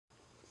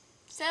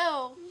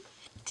So,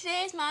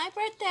 today's my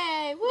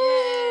birthday. Woo!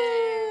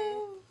 Yay.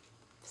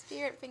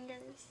 Spirit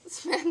fingers.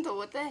 Samantha,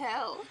 what the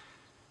hell?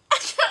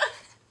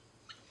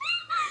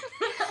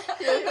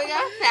 You look like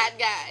a fat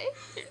guy.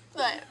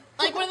 But,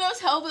 like one of those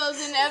hobos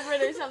in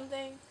Everett or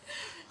something.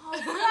 Oh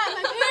crap,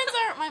 my parents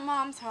are at my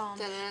mom's home.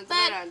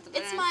 But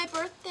it's my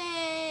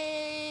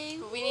birthday.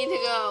 We need to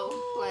go.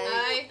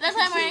 Like, That's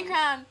why I'm wearing a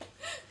crown.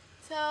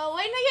 So,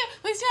 wait, no, yeah,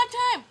 we still have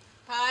time.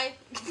 Hi.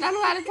 Not a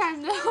lot of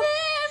time, though.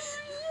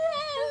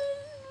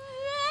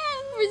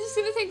 We're just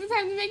gonna take the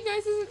time to make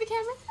noises at the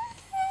camera.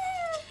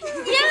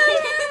 Wife's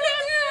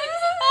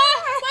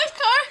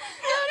car.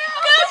 No, no.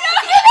 Go.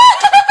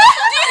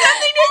 Do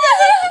something.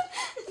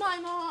 My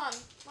mom.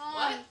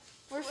 What?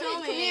 We're Wait,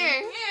 filming. come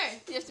here.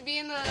 You have to be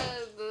in the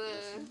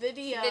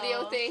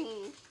video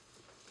thing.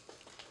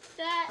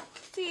 That,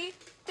 see,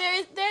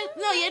 there's,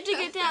 no, you have to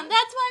get down.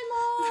 That's my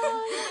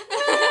mom.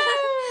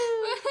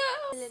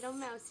 Little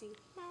mousy.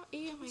 Oh,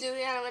 ew, my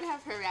Juliana would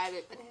have her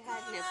rabbit, but it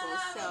had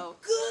nipples, so.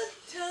 Good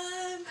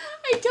time.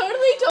 I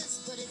totally told.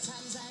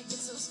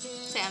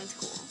 Sam's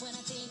cool.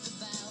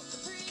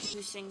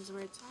 Who sings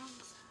weird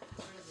songs?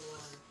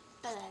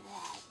 I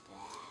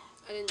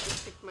didn't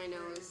just pick my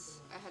nose.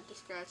 I had to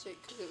scratch it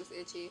because it was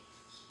itchy.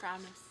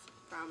 Promise.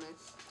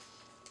 Promise.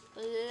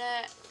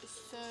 Let's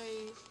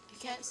see. You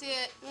can't see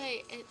it.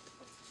 Wait, it.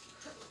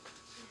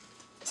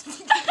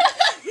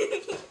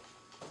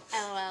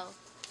 LOL.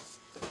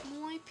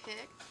 My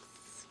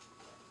pics.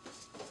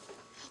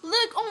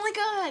 Look! Oh my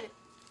god!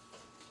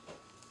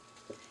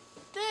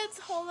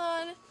 Hold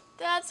on.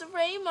 That's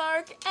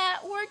Raymark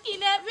at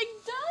working at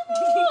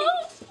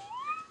McDonald's!